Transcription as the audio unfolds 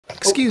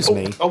Excuse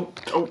me.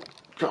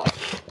 God.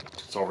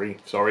 Sorry.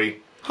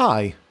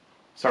 Hi.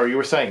 Sorry, you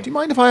were saying? Do you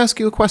mind if I ask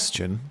you a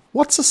question?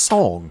 What's a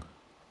song?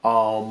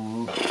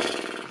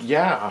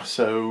 Yeah,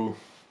 so...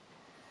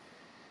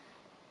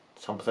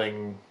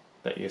 something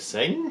that you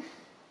sing?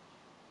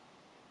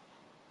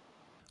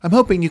 I'm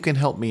hoping you can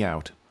help me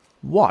out.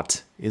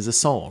 What is a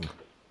song?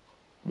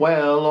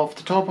 Well, off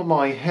the top of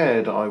my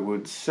head, I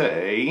would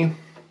say...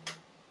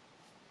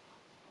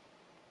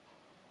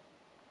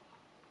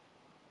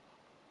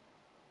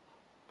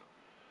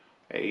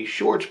 a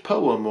short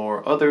poem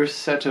or other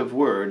set of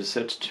words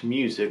set to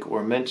music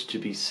or meant to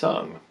be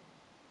sung.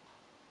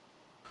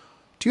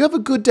 Do you have a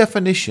good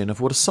definition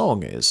of what a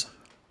song is?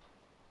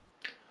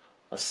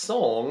 A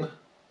song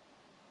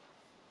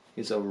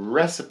is a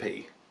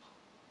recipe,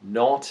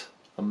 not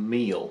a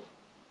meal.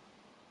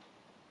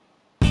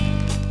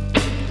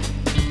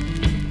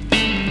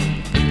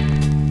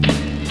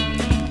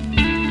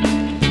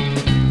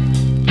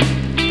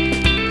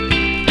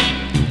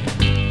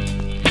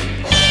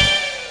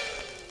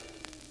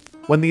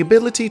 When the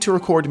ability to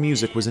record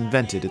music was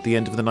invented at the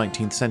end of the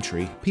 19th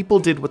century, people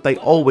did what they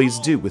always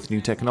do with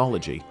new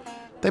technology.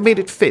 They made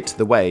it fit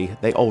the way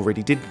they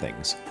already did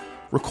things.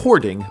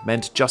 Recording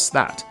meant just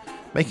that,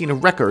 making a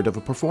record of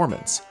a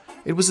performance.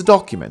 It was a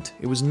document,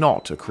 it was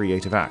not a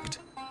creative act.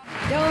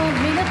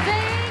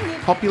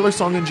 Popular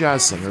song and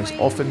jazz singers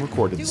often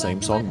recorded the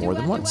same song more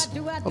than once.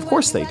 Of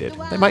course they did.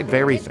 They might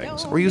vary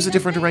things, or use a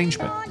different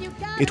arrangement.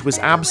 It was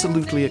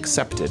absolutely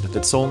accepted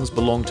that songs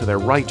belonged to their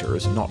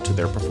writers, not to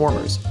their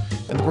performers.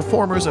 And the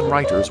performers and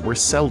writers were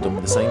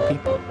seldom the same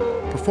people.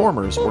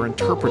 Performers were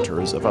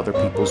interpreters of other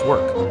people's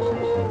work.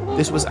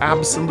 This was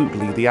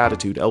absolutely the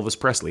attitude Elvis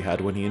Presley had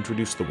when he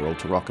introduced the world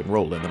to rock and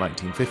roll in the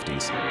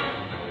 1950s.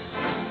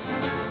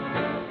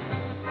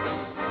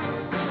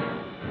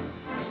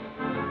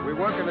 We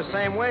work in the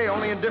same way,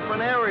 only in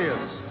different areas.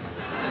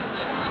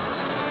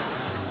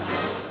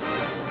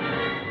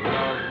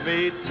 Love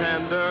me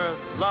tender,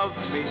 love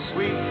me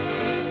sweet,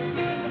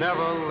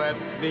 never let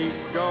me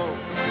go.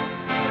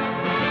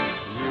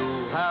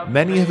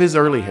 Many of his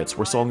early hits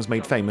were songs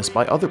made famous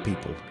by other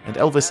people, and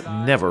Elvis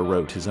never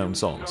wrote his own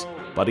songs.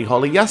 Buddy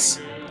Holly, yes.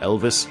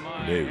 Elvis,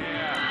 no.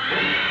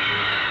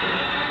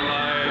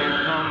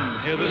 Come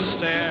hither,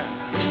 stare.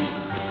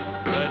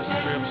 Let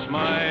strips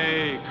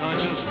my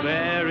conscience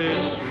bear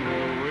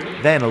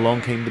its. Then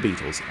along came the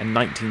Beatles in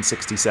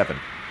 1967.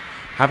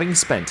 Having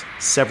spent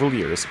several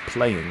years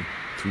playing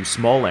through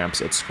small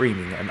amps at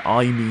screaming, and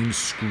I mean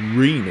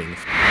screaming,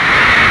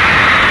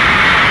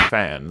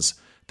 fans,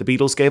 the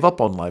Beatles gave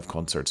up on live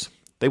concerts.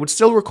 They would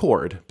still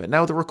record, but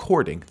now the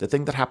recording, the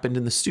thing that happened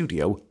in the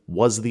studio,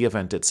 was the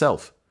event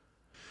itself.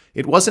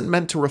 It wasn't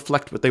meant to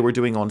reflect what they were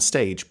doing on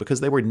stage,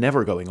 because they were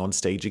never going on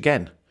stage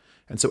again.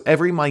 And so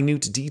every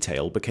minute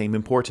detail became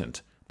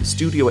important. The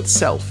studio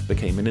itself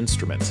became an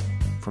instrument.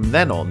 From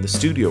then on, the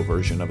studio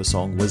version of a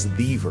song was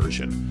the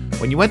version.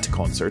 When you went to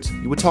concerts,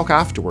 you would talk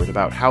afterward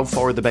about how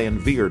far the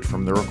band veered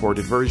from the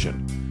recorded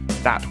version.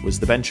 That was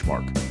the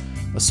benchmark.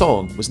 A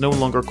song was no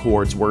longer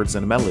chords, words,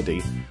 and a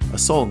melody. A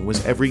song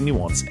was every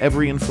nuance,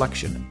 every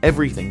inflection,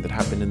 everything that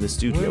happened in the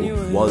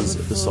studio was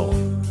the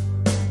song.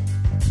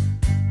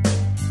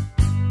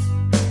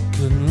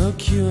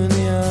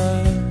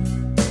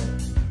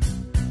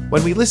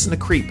 When we listen to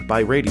Creep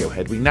by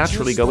Radiohead, we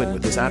naturally go in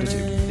with this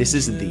attitude. This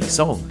is the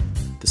song.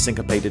 The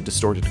syncopated,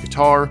 distorted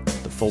guitar,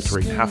 the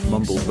faltering,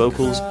 half-mumbled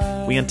vocals.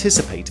 We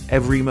anticipate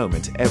every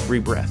moment, every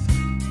breath.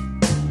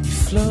 You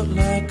float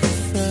like a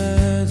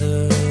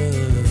feather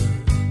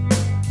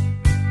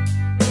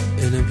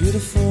in a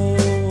beautiful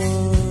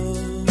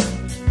world.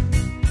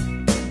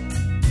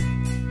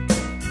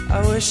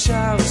 I wish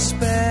I was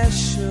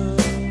special.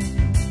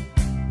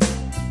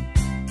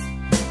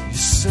 You're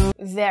so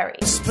very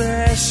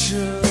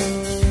special.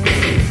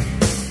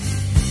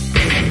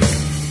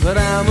 But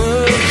I'm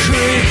a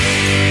creep.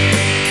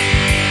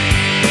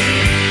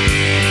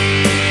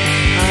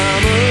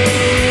 I'm a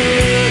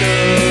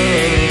widow.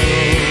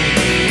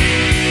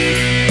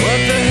 What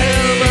the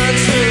hell am I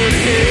doing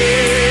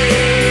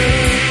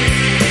here?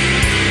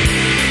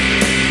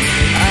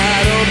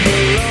 I don't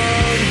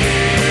belong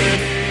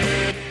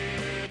here.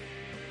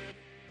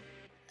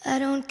 I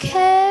don't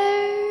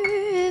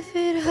care if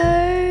it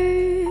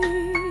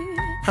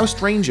hurts. How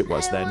strange it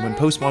was then when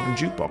Postmodern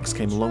Jukebox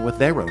came along with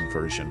their own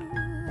version.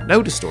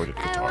 No distorted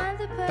guitar.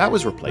 That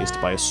was replaced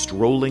by a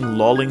strolling,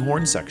 lolling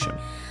horn section.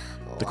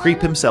 The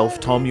creep himself,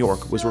 Tom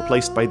York, was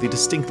replaced by the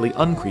distinctly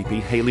uncreepy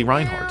Haley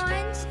Reinhart.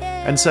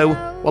 And so,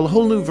 while a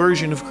whole new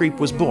version of Creep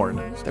was born,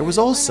 there was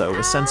also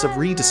a sense of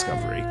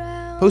rediscovery.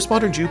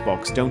 Postmodern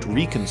Jukebox don't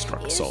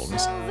reconstruct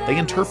songs, they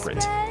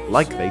interpret,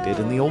 like they did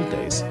in the old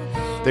days.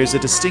 There's a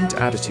distinct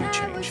attitude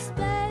change.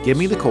 Give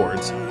me the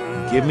chords,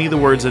 give me the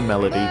words and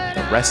melody,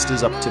 the rest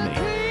is up to me.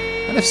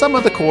 And if some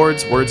of the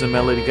chords, words, and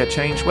melody get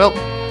changed, well,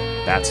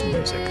 that's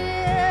music.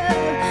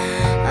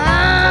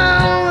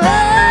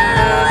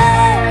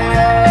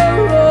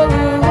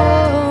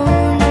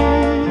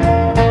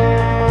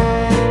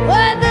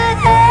 What the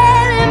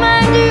hell am I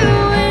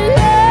doing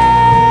here?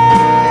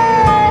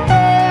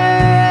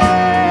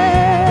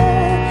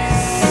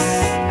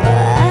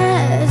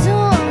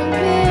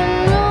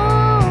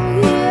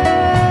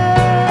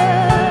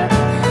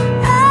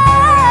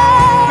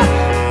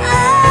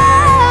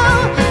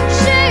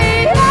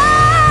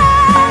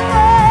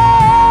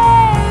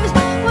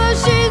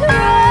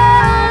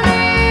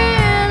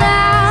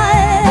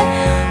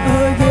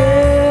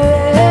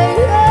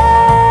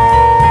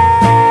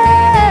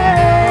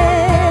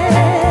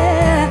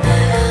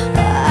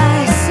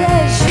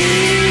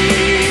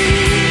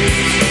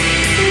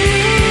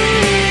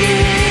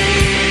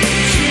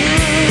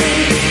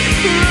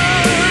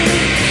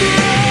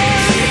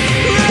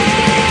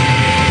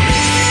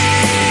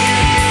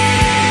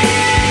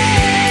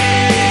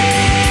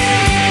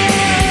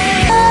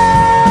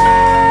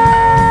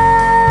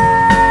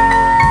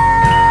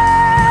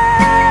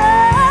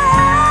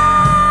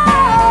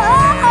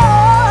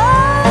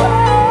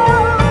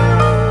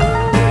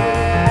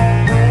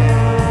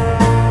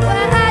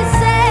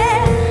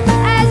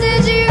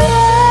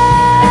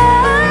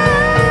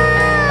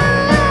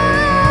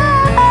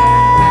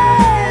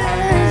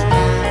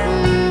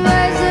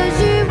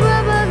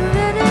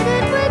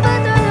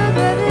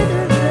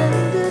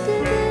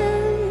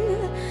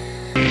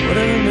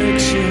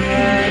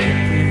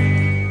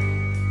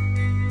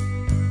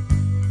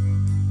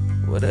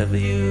 whatever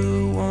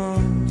you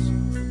want.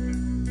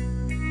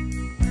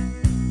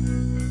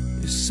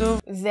 You're so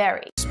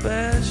Very.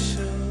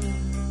 special.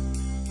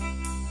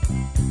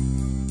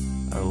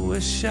 I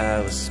wish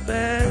I was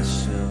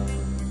special,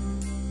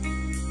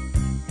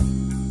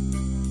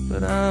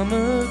 but I'm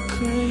a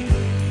creep.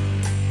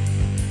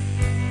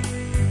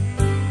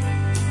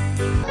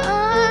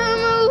 I'm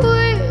a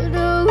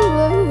widow.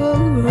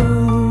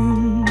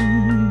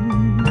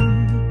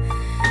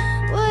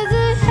 What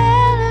the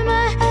hell am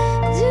I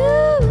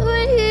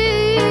doing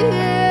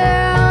here?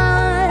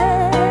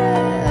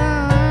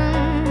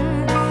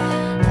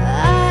 I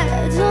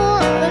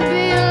don't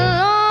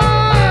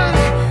belong.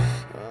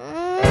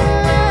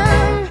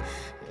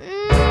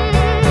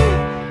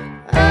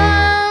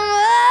 I'm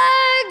a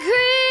creep.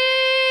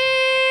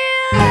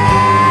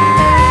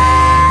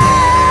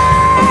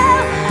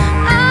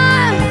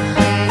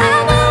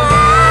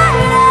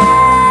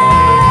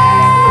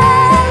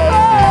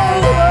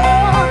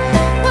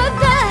 What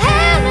the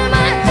hell am I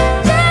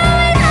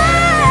doing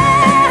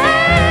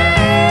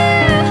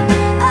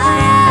I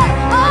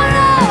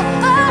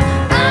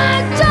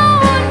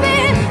don't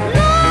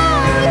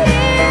belong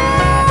here.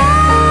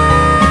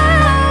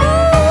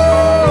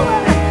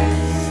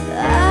 I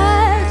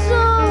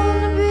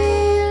don't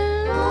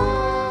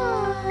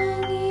belong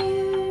here.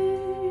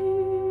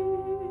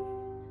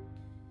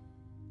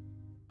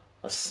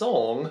 A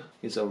song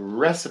is a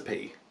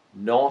recipe,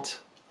 not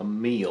a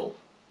meal.